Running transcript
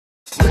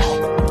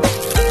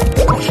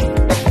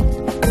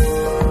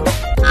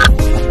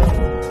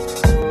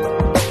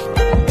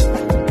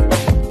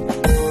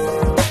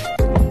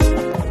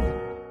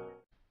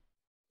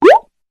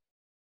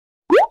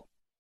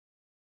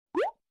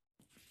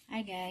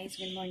guys,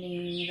 good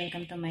morning.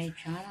 Welcome to my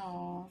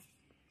channel,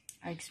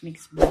 ArcS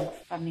Mix Vlog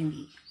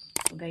Family.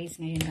 So guys,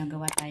 ngayon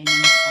gagawa tayo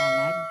ng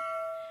salad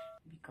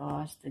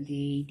because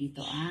today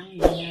dito ang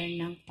dinner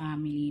ng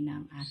family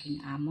ng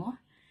aking amo.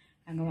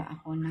 Gagawa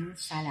ako ng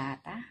salad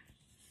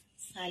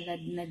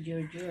na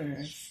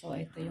jurjur. So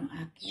ito yung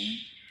aking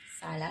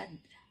salad.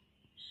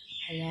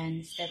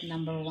 Ayan, step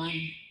number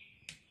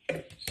 1.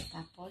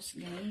 Tapos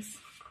guys,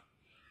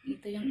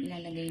 ito yung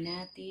ilalagay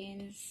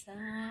natin sa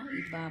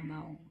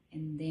ibabaw.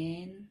 And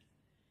then,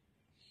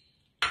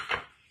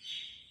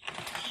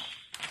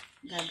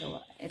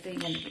 ito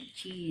yung ilalagay,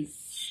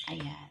 cheese.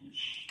 Ayan.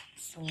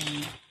 So,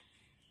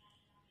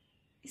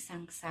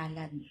 isang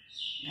salad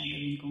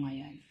gagawin ko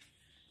ngayon.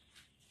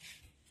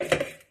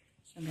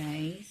 So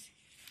guys,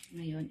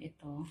 ngayon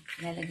ito,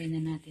 ilalagay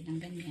na natin ng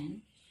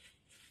ganyan.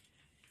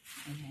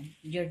 Ayan,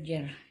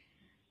 jurjur.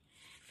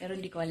 Pero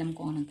hindi ko alam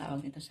kung anong tawag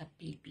nito sa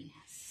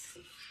Pilipinas.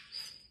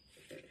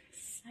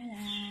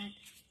 Salad.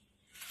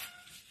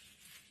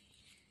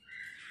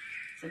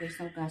 So guys,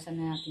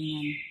 hugasan na natin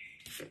yan.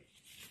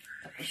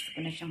 Tapos ito ko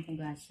na siyang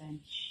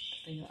hugasan.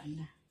 Tuyuan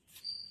na.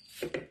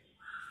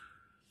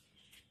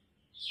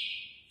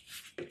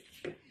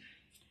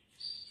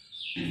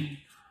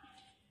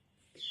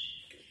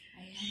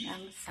 Ayan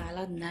ang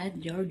salad na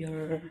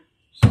jurjur.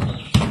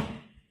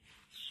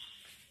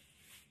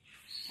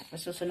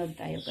 Tapos susunod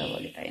tayo,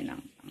 gawa ulit tayo ng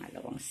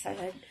pangalawang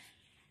salad.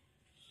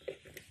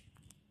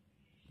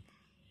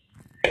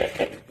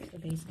 So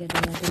guys,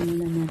 gagawin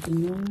muna natin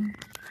yung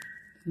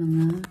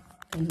mga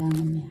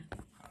kailangan niya.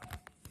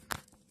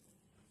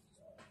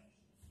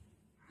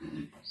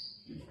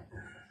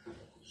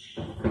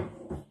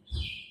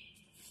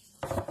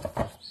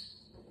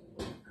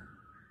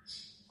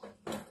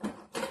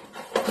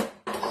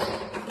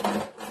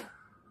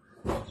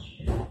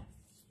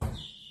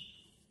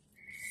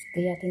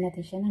 Gayatin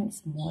natin siya ng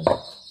small.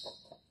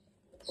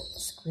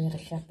 Square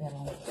siya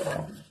pero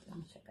maliit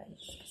lang siya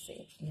guys.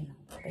 Kasi yun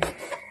ang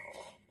best.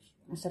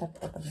 Masarap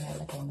ito pag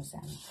nalagay mo sa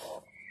ano.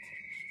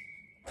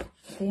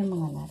 Ito yung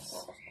mga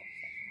nuts.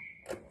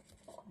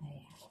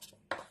 Ayan.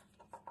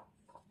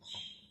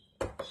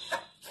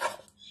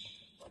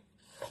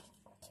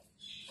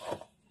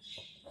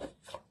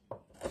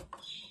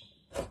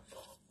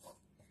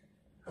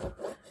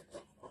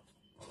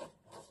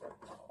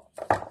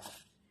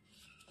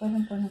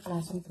 Parang po ng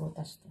klaseng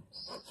prutas to.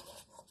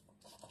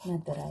 Na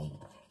dry.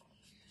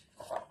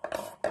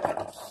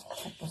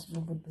 Tapos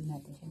bubudbud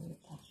natin siya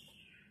dito.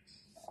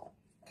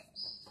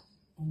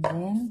 And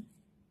then,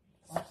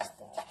 what's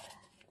that?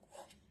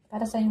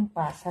 Para sa yung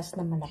pasas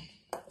na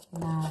malaki,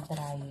 na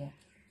dry.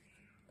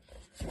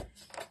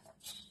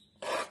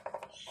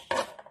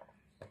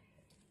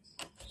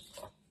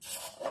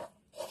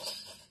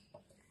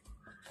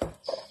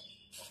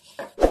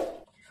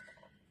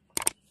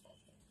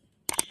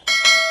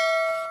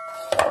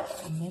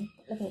 And then,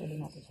 lagay ulit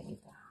natin siya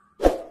dito.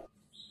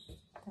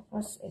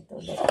 Tapos, ito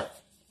ulit.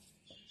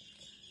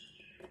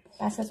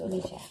 Pasas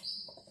ulit siya.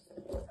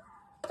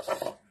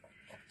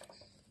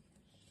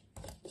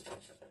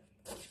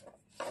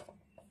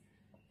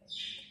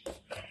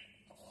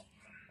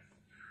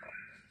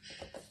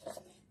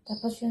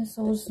 Tapos yung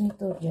sauce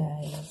nito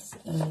guys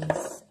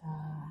is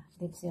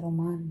Dipsy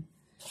Roman,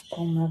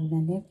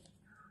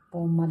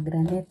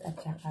 pomegranate at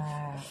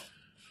saka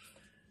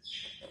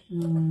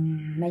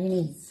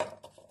mayonnaise.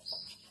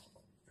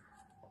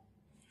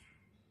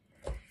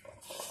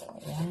 So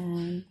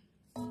ayan.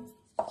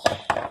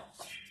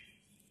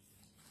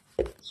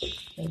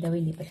 By the way,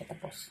 hindi pa siya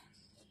tapos.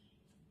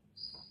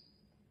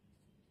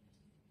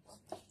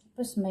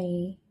 Tapos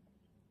may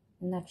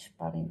nuts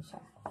pa rin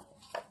siya.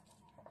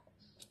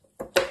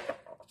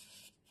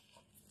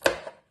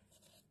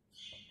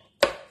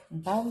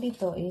 Ang tawag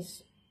dito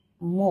is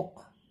muk,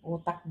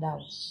 utak daw.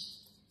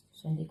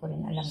 So, hindi ko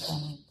rin alam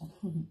kung ano ito.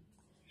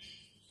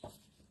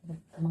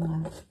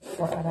 Mga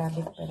for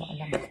Arabic, pero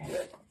alam ko.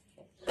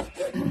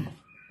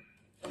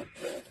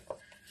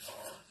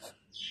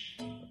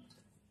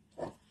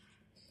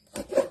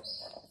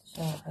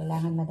 So,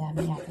 kailangan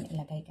madami natin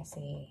ilagay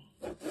kasi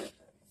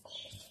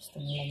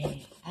gusto nila yun.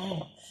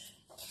 Ouch!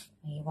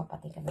 Nahiwa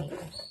pati kamay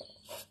ko.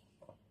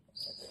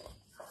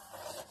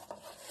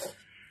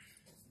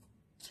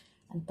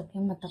 Antok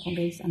yung mata ko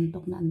guys,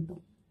 antok na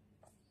antok.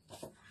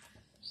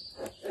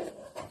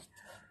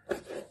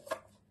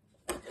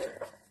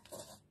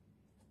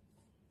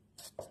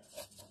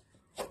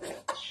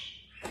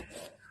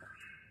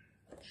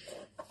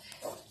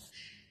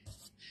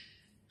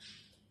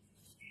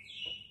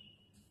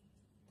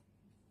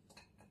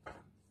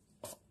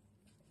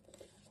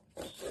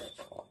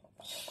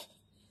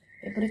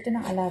 Favorite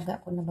ng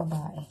alaga ko na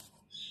babae.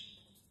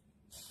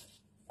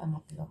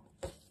 Pangatlo.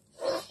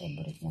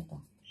 Favorite niya to.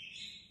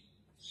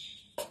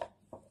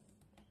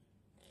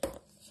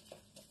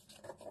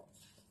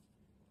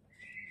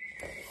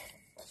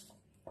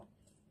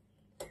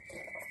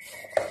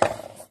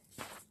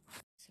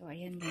 So,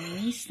 ayan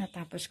guys,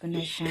 natapos ko na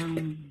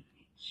siyang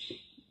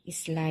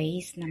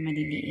slice na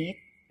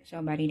maliliit. So,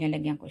 bali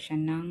lalagyan ko siya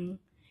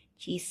ng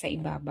cheese sa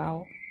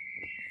ibabaw.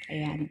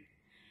 Ayan.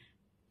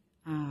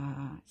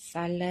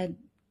 salad,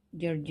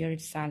 ginger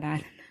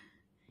salad.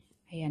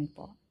 Ayan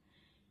po.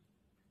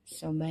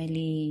 So,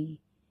 bali,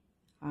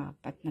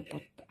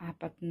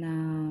 apat na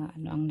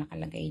ano ang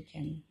nakalagay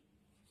dyan.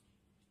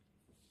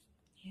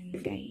 Ayan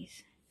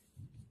guys.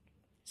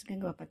 So,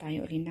 gagawa pa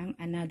tayo ulit ng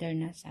another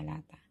na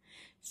salata.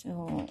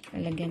 So,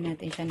 lalagyan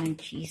natin siya ng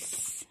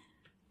cheese.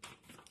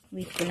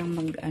 Wait ko lang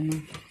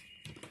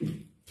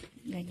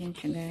ganyan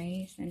siya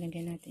guys.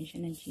 Lalagyan natin siya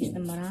ng cheese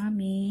na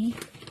marami.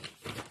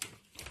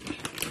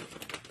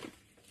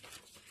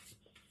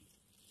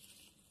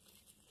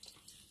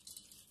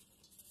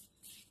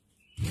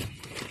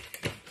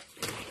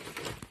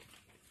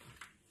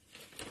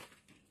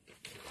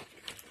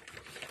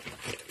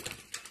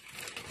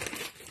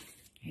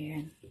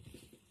 Ayan.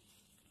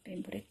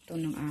 Favorite to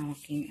ng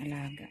aking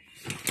alaga.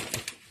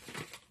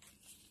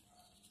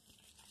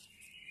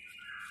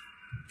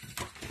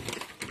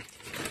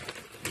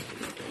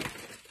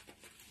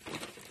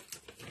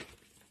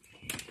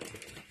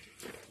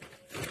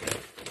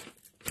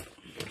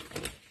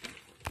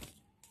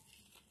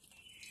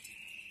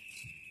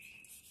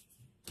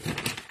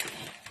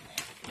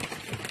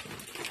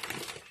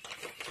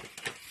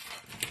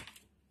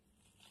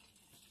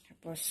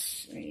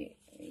 Tapos,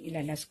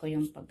 ilalas ko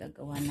yung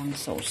paggagawa ng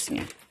sauce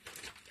niya.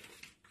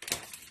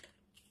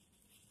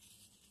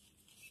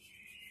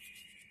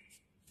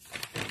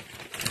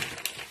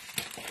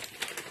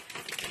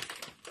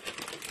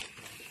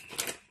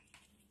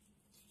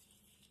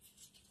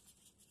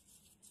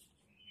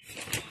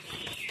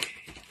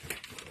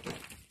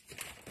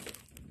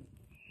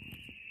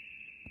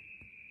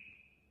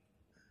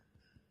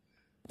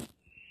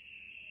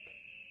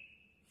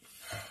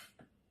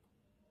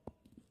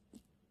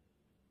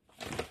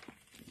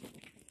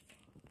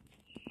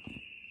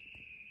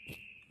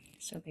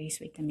 So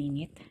guys, wait a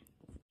minute.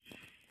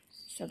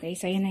 So guys,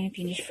 ayan na yung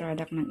finished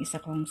product ng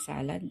isa kong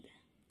salad.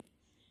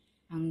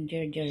 Ang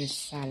ginger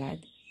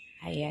salad.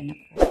 Ayan na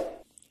po.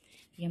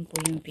 Yan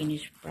po yung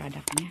finished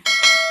product niya.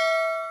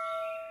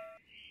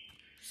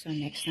 So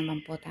next naman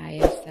po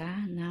tayo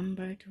sa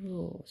number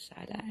 2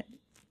 salad.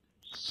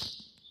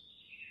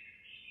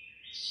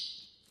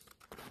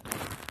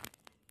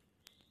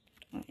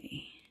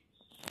 Okay.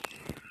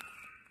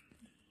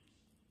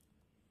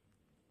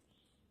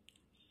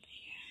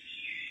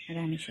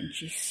 Marami siyang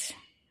cheese.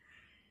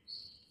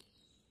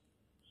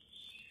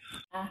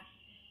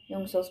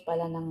 Yung sauce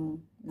pala ng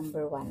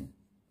number 1.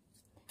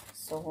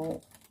 So,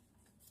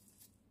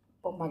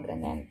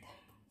 pomegranate.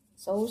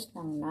 Sauce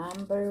ng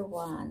number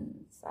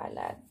 1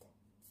 salad.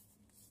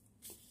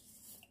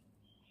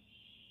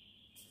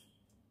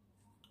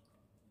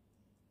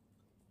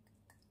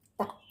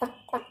 Tak, tak,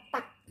 tak,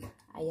 tak.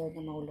 Ayaw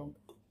na maulog.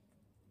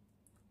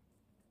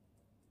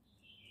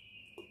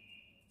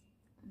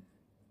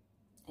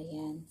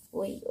 Ayan.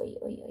 Uy, uy,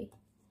 uy, uy.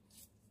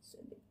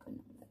 Sulit ko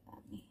ng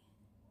marami.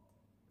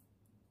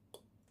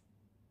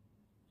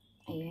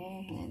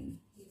 Ayan.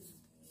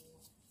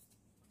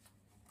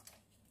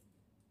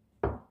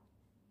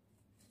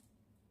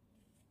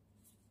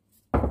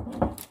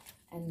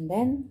 And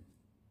then,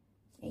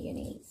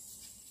 mayonnaise.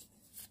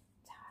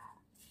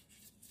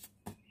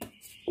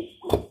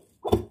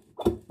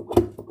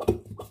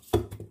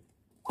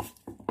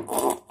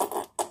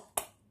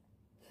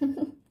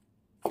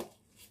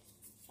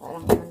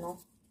 Parang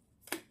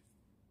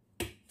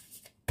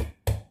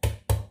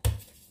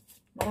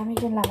marami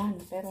dyan laman,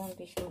 pero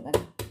hindi siya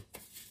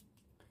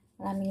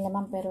maraming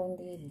laman, pero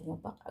hindi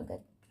bumabak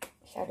agad.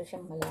 Masyado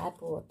siyang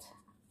malapot.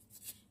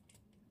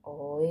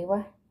 Oy,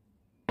 wah.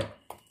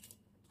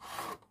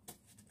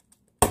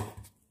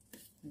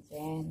 And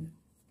then,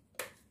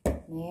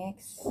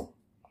 next,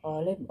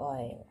 olive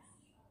oil.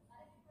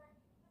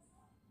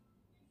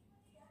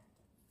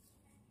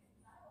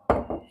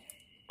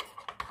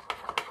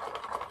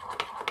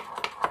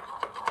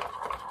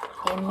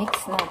 I-mix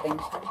natin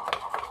siya.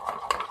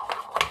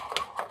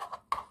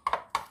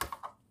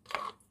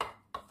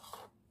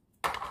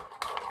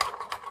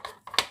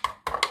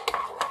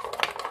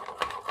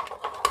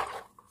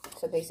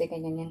 So guys,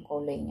 ganyan yung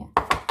kulay niya.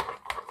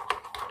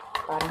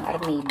 Parang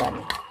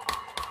arnibal.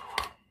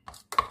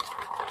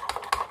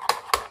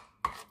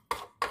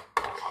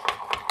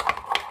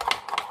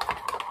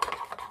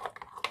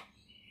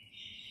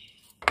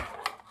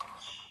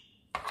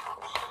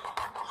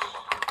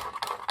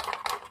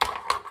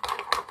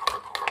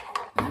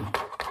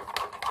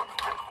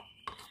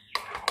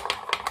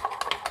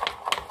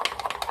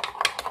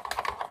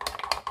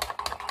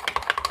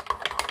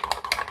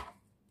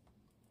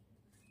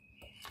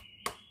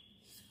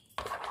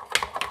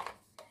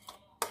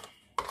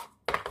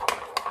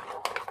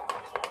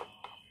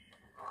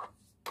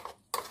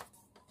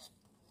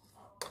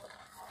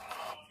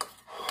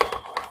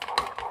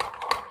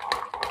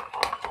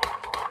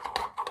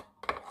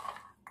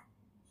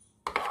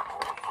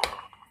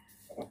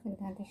 Lagyan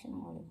natin siya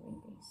ng olive oil,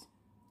 guys.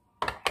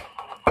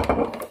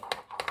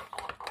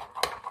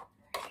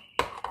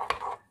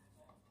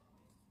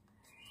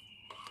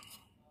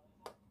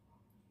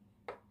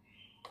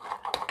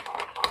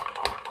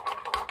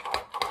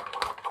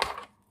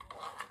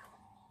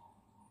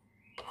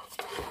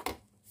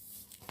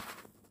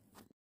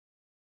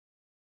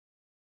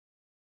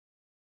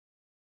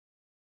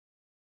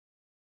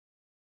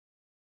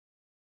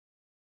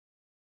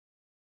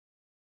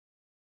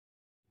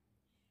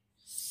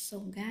 So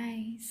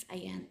guys,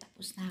 ayan,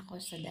 tapos na ako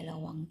sa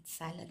dalawang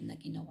salad na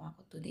ginawa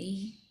ko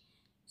today.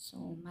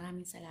 So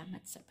maraming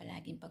salamat sa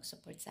palaging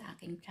pag-support sa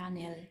aking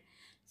channel.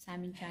 Sa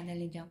aming channel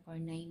ni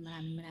Jam49,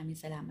 maraming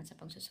salamat sa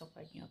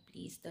pag-support nyo.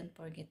 Please don't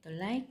forget to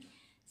like,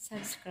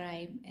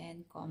 subscribe,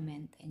 and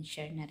comment, and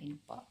share na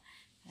rin po.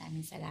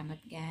 Maraming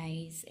salamat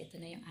guys. Ito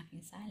na yung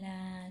aking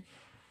salad.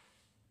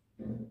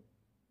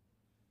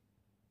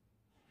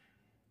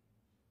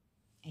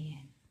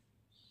 Ayan.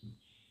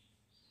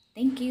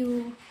 Thank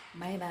you.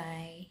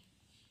 Bye-bye.